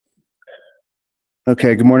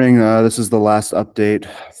Okay, good morning. This is the last update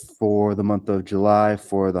for the month of July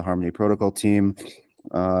for the Harmony Protocol team.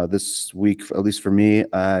 This week, at least for me,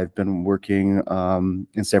 I've been working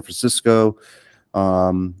in San Francisco.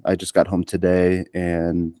 I just got home today,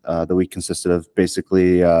 and the week consisted of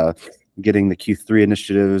basically getting the Q3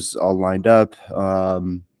 initiatives all lined up,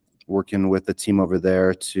 working with the team over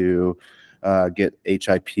there to get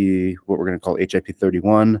HIP, what we're going to call HIP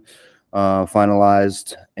 31,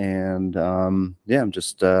 finalized, and yeah, I'm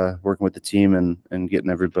just working with the team and getting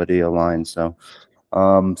everybody aligned. So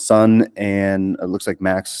Sun and it looks like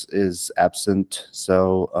Max is absent,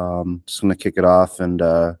 so just gonna kick it off and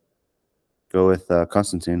go with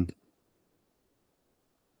Constantine.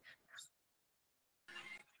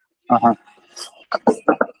 Uh-huh.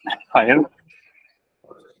 Hi.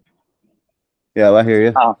 Yeah, I hear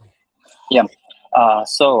you. Yeah.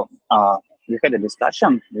 We had a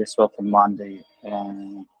discussion this was on Monday,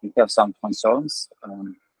 and we have some concerns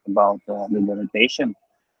about the rotation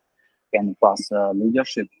and pass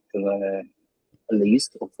leadership to a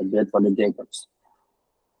list of the dead validators.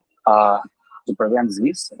 To prevent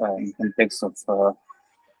this, in context of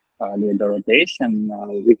leader rotation,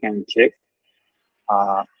 we can check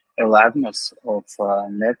uh, aliveness of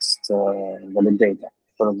next validator.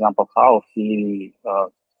 For example, how he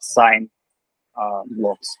signed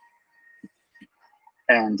blocks.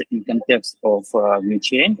 And in context of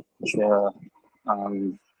VeChain, which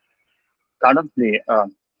currently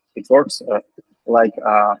it works like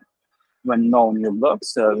when no new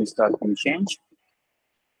blocks, we start from change.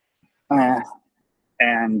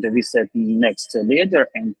 And we set next leader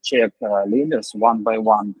and check leaders one by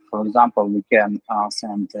one. For example, we can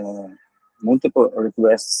send multiple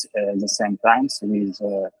requests at the same times with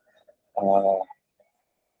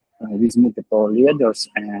multiple leaders,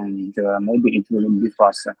 and maybe it will be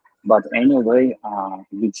faster. But anyway,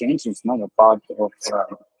 the change is not a part of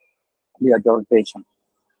leader rotation.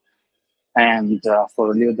 And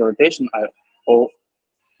for leader rotation, I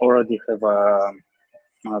already have a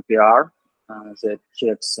PR that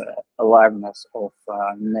checks aliveness of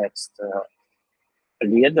next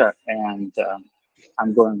leader, and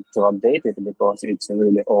I'm going to update it because it's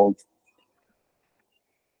really old.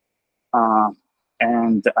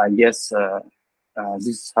 And I guess this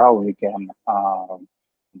is how we can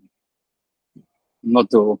not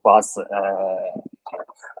to pass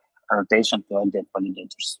rotation to dead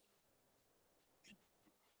validators.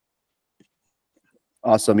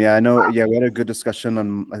 Awesome. Yeah, I know. Yeah, we had a good discussion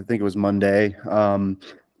on, I think it was Monday.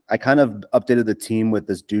 I kind of updated the team with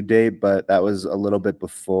this due date, but that was a little bit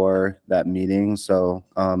before that meeting. So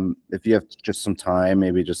if you have just some time,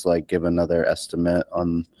 maybe just like give another estimate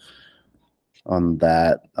on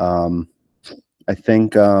that. I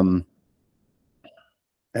think I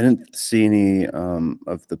didn't see any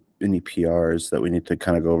any PRs that we need to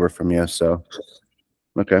kind of go over from you. So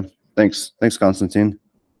okay, thanks, Constantine.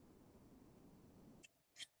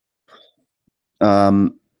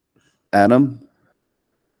 Adam.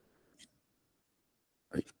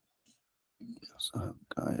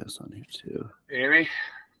 Gaia's on here too. Can you hear me?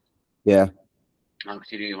 Yeah. I'm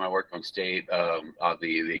continuing my work on state of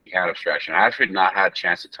the account abstraction. I actually not had a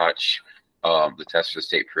chance to touch the test for the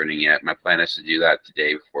state pruning yet. My plan is to do that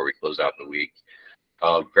today before we close out the week.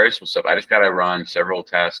 Very simple stuff. I just got to run several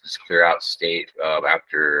tests, clear out state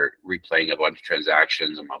after replaying a bunch of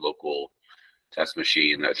transactions on my local test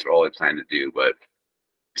machine. That's all I plan to do, but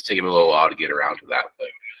it's taking me a little while to get around to that.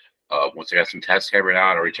 But once I got some tests hammered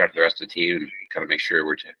out, I'll reach out to the rest of the team and kind of make sure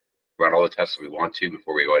we're run all the tests that we want to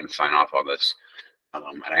before we go ahead and sign off on this.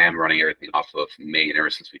 And I am running everything off of main ever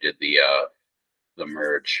since we did the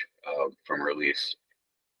merge from release.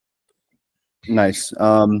 Nice.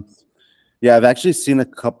 Yeah, I've actually seen a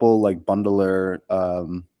couple like bundler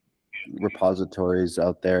repositories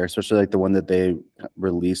out there, especially like the one that they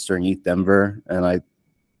released during ETH Denver, and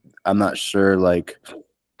I'm not sure like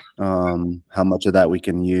how much of that we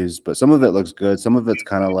can use, but some of it looks good. Some of it's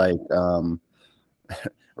kind of like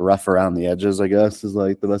rough around the edges, I guess is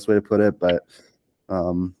like the best way to put it. But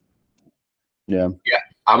yeah,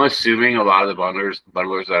 I'm assuming a lot of the bundlers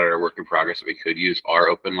that are work in progress that we could use are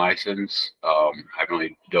open license. I haven't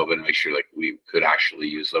really dove in to make sure like we could actually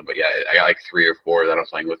use them, but yeah, I got like 3 or 4 that I'm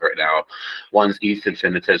playing with right now. One's ETH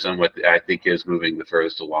Infinitism, what I think is moving the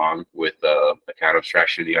furthest along with account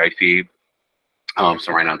abstraction of the IP.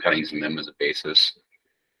 So right now I'm kind of using them as a basis.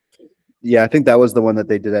 Yeah, I think that was the one that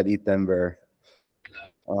they did at ETH Denver,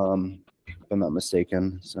 if I'm not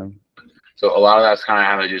mistaken. So a lot of that's kind of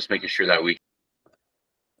having just making sure that we.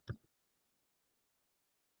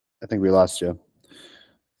 I think we lost you.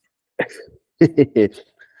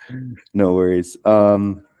 No worries.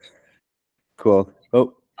 Cool.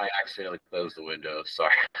 Oh, I accidentally closed the window.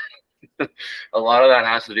 Sorry. A lot of that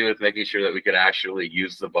has to do with making sure that we could actually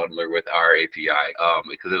use the bundler with our API,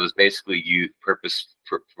 because it was basically purpose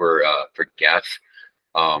for Geth.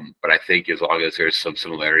 But I think as long as there's some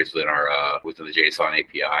similarities within within the JSON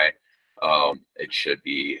API, it should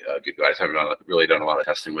be good. I haven't really done a lot of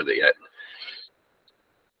testing with it yet.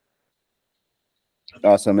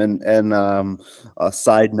 awesome. And a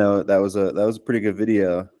side note, that was a pretty good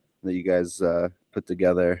video that you guys put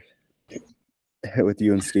together with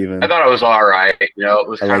you and Steven. I thought it was all right. You know, it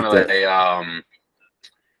was kind of liked like a,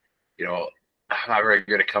 you know, I'm not very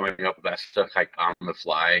good at coming up with that stuff like on the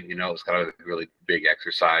fly. You know, it's kind of a really big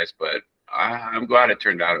exercise, but I'm glad it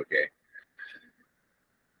turned out okay.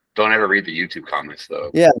 Don't ever read the YouTube comments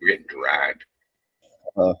though. Yeah, you're getting dragged.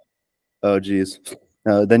 Oh, geez.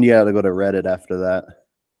 Then you got to go to Reddit after that.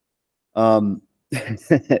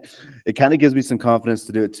 It kind of gives me some confidence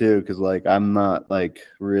to do it too, because like I'm not like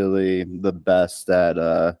really the best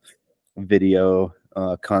at video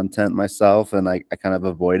content myself, and I kind of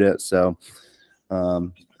avoid it. So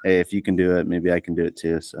hey, if you can do it, maybe I can do it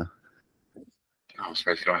too. So I'm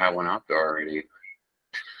surprised you don't have one out there already.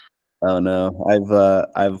 oh no, I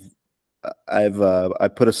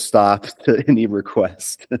put a stop to any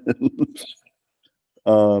request.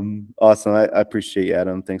 Awesome. I appreciate you,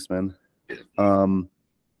 Adam. Thanks, man.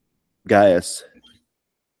 Gaius,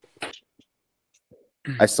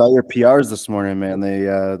 I saw your PRs this morning, man.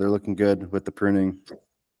 They're looking good with the pruning.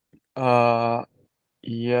 Yeah.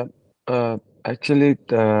 Actually,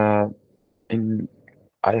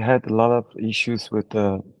 I had a lot of issues with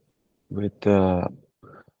the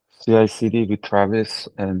CI/CD with Travis,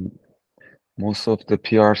 and most of the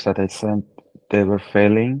PRs that I sent, they were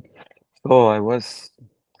failing. So I was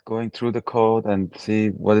going through the code and see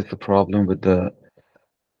what is the problem with the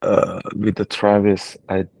Travis.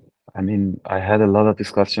 I mean, I had a lot of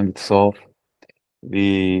discussion with Solve.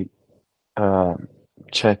 We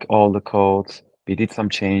check all the codes. We did some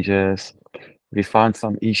changes. We found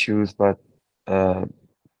some issues, but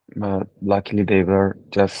luckily they were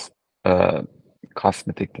just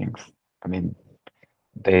cosmetic things. I mean,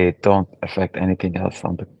 they don't affect anything else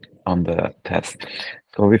on the test.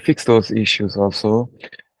 So we fixed those issues also.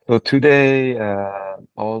 So today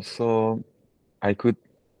also I could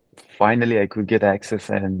get access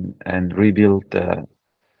and rebuild the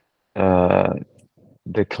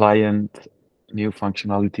client new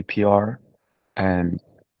functionality PR, and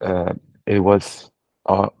it was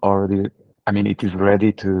already, I mean, it is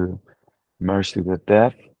ready to merge to the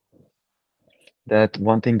dev. That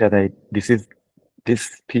one thing that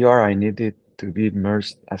this PR I needed to be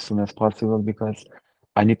merged as soon as possible, because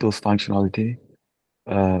I need those functionality,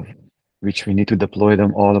 which we need to deploy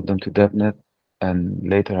them, all of them, to DevNet, and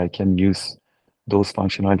later I can use those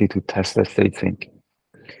functionality to test the state sync.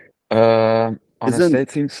 On a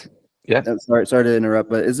state sync, yeah. Sorry to interrupt,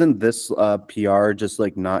 but isn't this PR just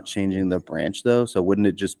like not changing the branch though? So wouldn't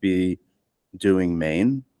it just be doing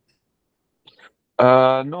main?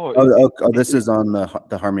 No. Oh, this is on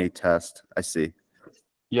the Harmony test. I see.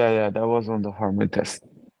 Yeah, that was on the Harmony test.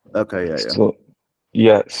 Okay, yeah. So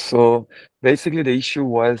yeah, so basically the issue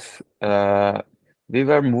was we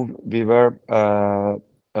were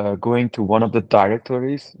going to one of the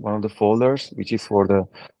directories, one of the folders, which is for the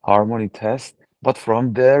Harmony test. But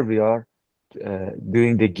from there, we are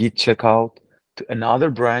doing the Git checkout to another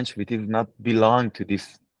branch which does not belong to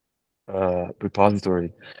this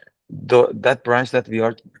repository. That branch that we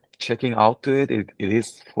are checking out to it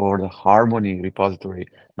is for the Harmony repository,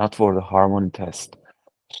 not for the Harmony test.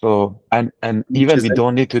 So and even we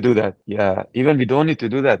don't need to do that. Yeah, even we don't need to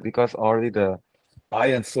do that, because already I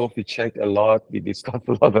and Sophie checked a lot. We discussed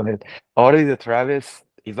a lot on it. Already the Travis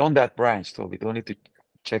is on that branch, so we don't need to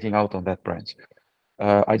checking out on that branch.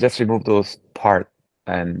 I just removed those part,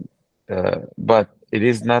 and but it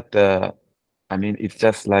is not. I mean, it's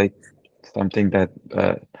just like something that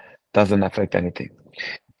doesn't affect anything.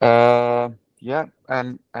 Yeah,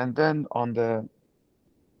 and then on the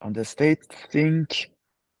state sync,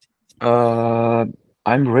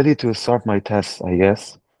 I'm ready to start my tests, I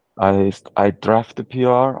guess. I draft the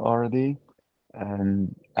PR already,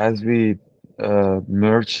 and as we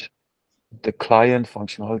merge the client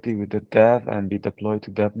functionality with the dev and we deploy to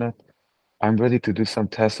DevNet, I'm ready to do some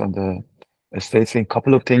tests on the state sync.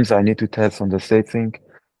 Couple of things I need to test on the state sync.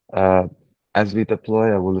 As we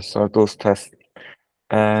deploy, I will start those tests.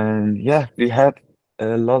 And yeah, we had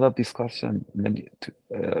a lot of discussion,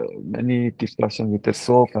 many discussion with the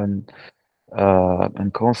Solve and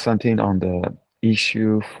Konstantin on the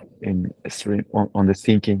issue in stream on the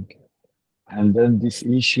syncing. And then this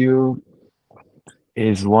issue,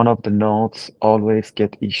 is one of the nodes always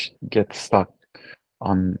get stuck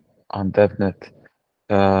on DevNet.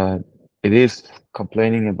 It is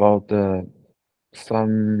complaining about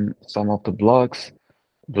some of the block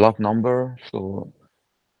number. So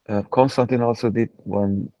Konstantin also did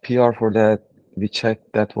one PR for that. We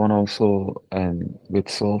checked that one also, and with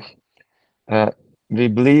Solve. We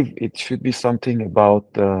believe it should be something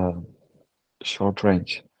about the short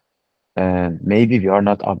range, and maybe we are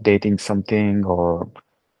not updating something, or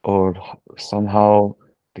somehow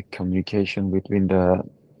the communication between the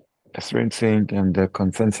string sync and the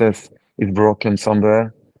consensus is broken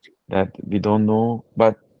somewhere that we don't know.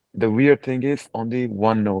 But the weird thing is only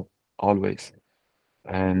one node always,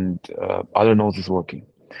 and other nodes is working.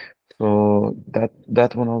 So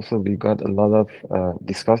that one also we got a lot of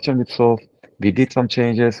discussion with Solve. We did some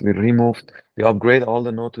changes. We upgrade all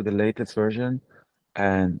the node to the latest version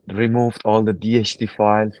and removed all the DHT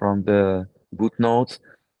file from the boot nodes.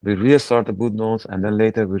 We restart the boot nodes, and then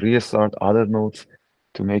later we restart other nodes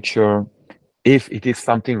to make sure if it is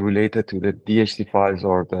something related to the DHT files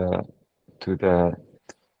or to the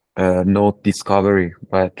node discovery.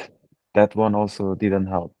 But that one also didn't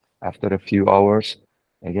help. After a few hours,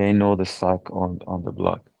 again, node is stuck on the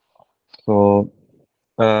block. So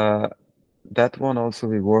that one also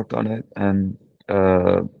we worked on it, and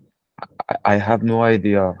I have no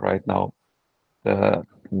idea right now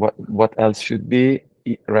what else should be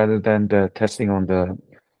rather than the testing on the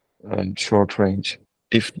short range.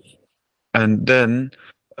 And then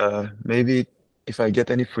maybe if I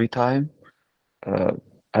get any free time,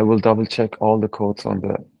 I will double check all the codes on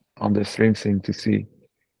the stream sync to see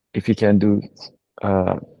if you can do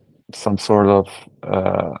some sort of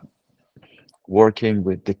working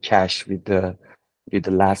with the cache with the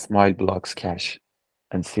last mile blocks cache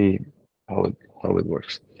and see how it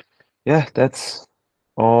works. Yeah, that's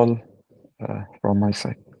all from my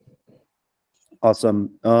side.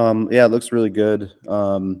 Awesome. Yeah, it looks really good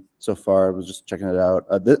so far. I was just checking it out.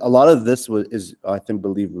 A lot of this is, I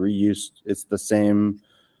believe, reused. It's the same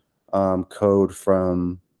code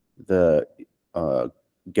from the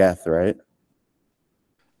Geth, right?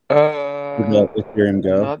 The Ethereum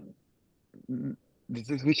Go. This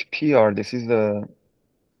is which PR? This is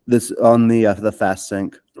this on the fast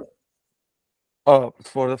sync. Oh,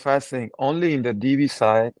 for the fast sync, only in the DB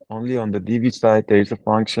side, only on the DB side, there is a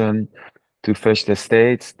function to fetch the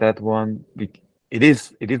states. That one, it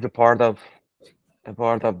is a part of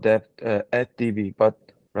that at DB, but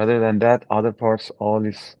rather than that, other parts all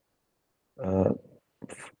is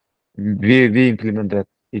we implement that.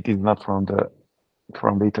 It is not from the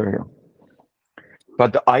Ethereum.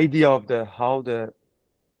 But the idea of how the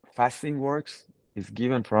fasting works is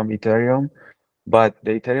given from Ethereum, but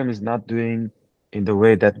the Ethereum is not doing in the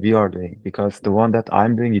way that we are doing, because the one that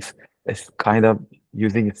I'm doing is kind of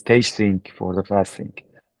using a stage sync for the fasting.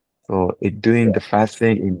 So it's doing the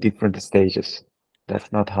fasting in different stages.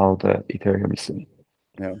 That's not how the Ethereum is doing.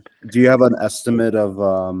 Yeah. Do you have an estimate of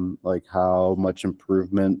like how much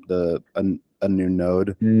improvement a new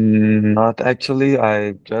node? Not actually.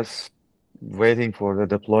 I just waiting for the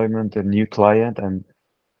deployment, the new client, and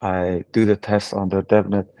I do the test on the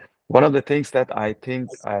DevNet. One of the things that I think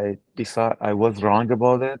I decided I was wrong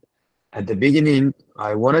about it. At the beginning,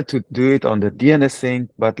 I wanted to do it on the DNS sync,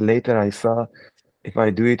 but later I saw if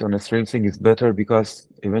I do it on a stream sync, it's better because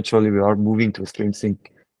eventually we are moving to stream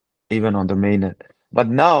sync even on the mainnet. But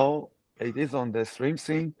now it is on the stream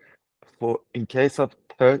sync. In case of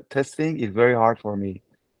testing, it's very hard for me.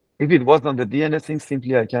 If it was on the DNS sync,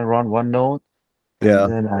 simply I can run one node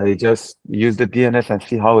and then I just use the DNS and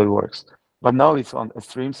see how it works. But now it's on a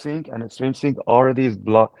stream sync, and a stream sync already is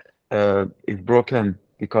broken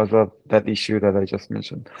because of that issue that I just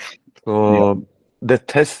mentioned. So the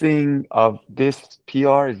testing of this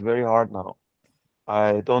PR is very hard now.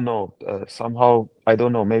 I don't know. Somehow I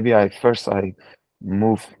don't know. Maybe I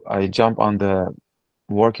jump on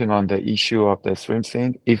working on the issue of the stream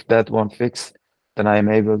sync. If that one fixed, then I am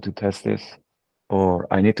able to test this, or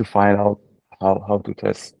I need to find out how to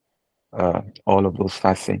test all of those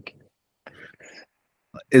fast sync.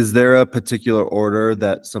 Is there a particular order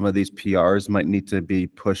that some of these PRs might need to be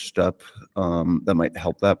pushed up that might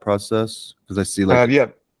help that process? Because I see like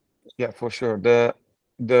yeah, for sure. The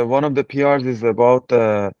one of the PRs is about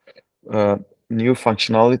new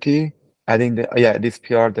functionality. Adding this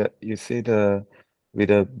PR that you see with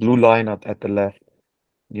the blue line at the left,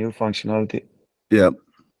 new functionality. Yeah.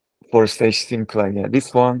 For stage sync client. Yeah,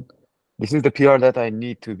 this is the PR that I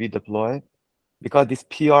need to be deployed, because this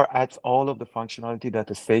PR adds all of the functionality that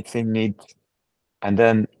the stage sync needs, and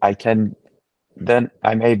then I can then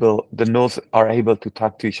the nodes are able to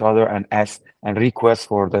talk to each other and ask and request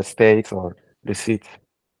for the states or receipts,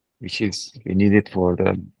 which is we need it for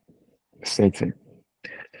the states.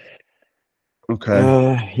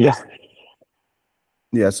 Okay. Yeah.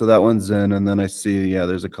 Yeah, so that one's in, and then I see, yeah,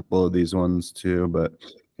 there's a couple of these ones too, but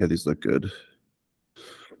yeah, these look good.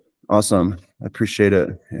 Awesome. I appreciate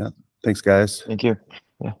it. Yeah. Thanks, guys. Thank you.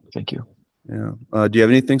 Yeah, thank you. Yeah. Do you have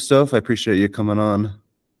anything, Stoph? I appreciate you coming on.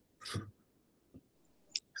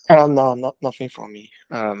 No, nothing for me.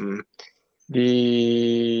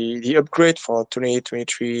 The upgrade for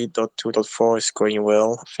 2023.2.4 is going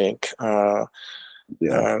well. I think more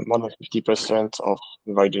than 50% of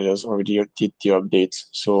validators already did the update.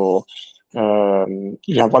 So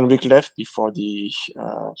you have 1 week left before the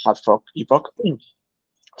hard fork epoch.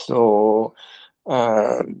 So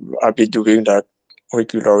I'll be doing that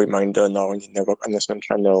regular reminder now in the network announcement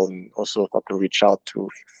channel, and also have to reach out to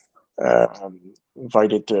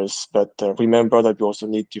validators. But remember that we also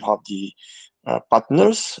need to have the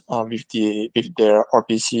partners with their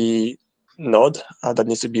RPC node that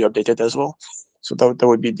needs to be updated as well. So that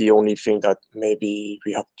would be the only thing that maybe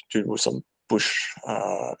we have to do some push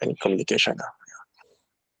and communication.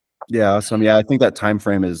 Yeah, awesome. Yeah, I think that time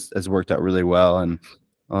frame has worked out really well, and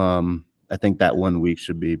I think that 1 week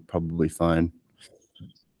should be probably fine.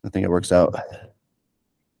 I think it works out.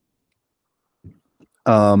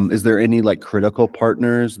 Is there any like critical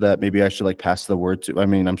partners that maybe I should like pass the word to? I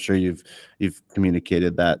mean, I'm sure you've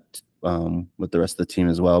communicated that with the rest of the team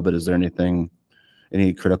as well, but is there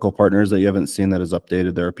any critical partners that you haven't seen that has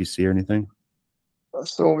updated their RPC or anything?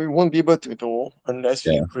 So we won't be able to do unless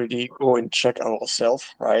we really go and check ourselves,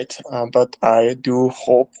 right? But I do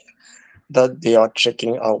hope that they are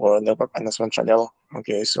checking our network announcement channel.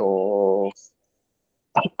 Okay, so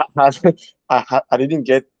I didn't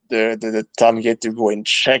get the time yet to go and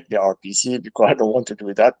check the RPC because I don't want to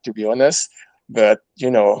do that, to be honest. But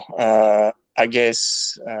I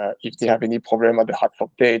guess if they have any problem at the hard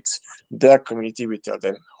fork date, their community will tell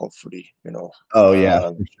them. Hopefully, Oh yeah,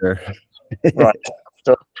 for sure. Right.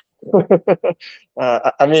 So,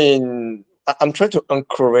 I mean, I'm trying to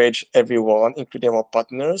encourage everyone, including our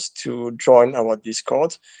partners, to join our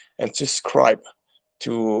Discord and subscribe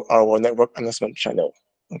to our network announcement channel.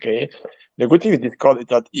 Okay. The good thing with Discord is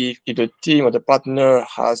that if the team or the partner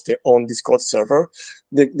has their own Discord server,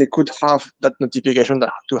 they could have that notification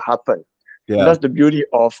to happen. Yeah. And that's the beauty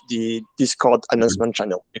of the Discord announcement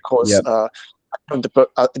channel, because at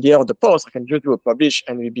the end of the post, I can just do a publish,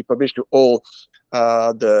 and it will be published to all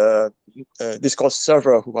the Discord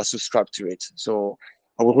server who are subscribed to it. So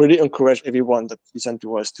I would really encourage everyone that listen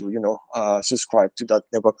to us to, subscribe to that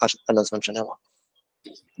network announcement channel.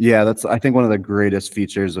 Yeah, that's, I think, one of the greatest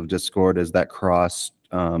features of Discord is that cross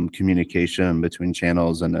communication between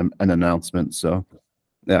channels and announcements. So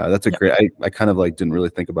yeah, that's a great, I kind of like didn't really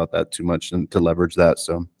think about that too much and to leverage that.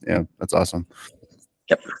 So yeah, that's awesome.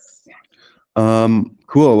 Yep.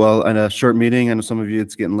 Cool. Well, in a short meeting, I know some of you,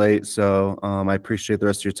 it's getting late, so I appreciate the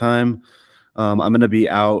rest of your time. I'm going to be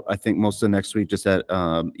out, I think, most of next week just at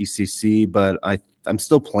ECC, but I'm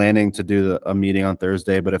still planning to do a meeting on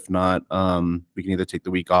Thursday, but if not, we can either take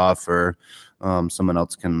the week off or someone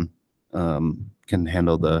else can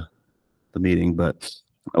handle the meeting, but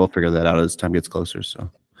I will figure that out as time gets closer.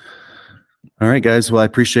 So, all right, guys. Well, I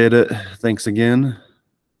appreciate it. Thanks again,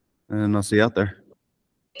 and I'll see you out there.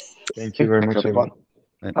 Thank you very much, everyone.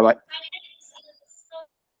 Bye-bye.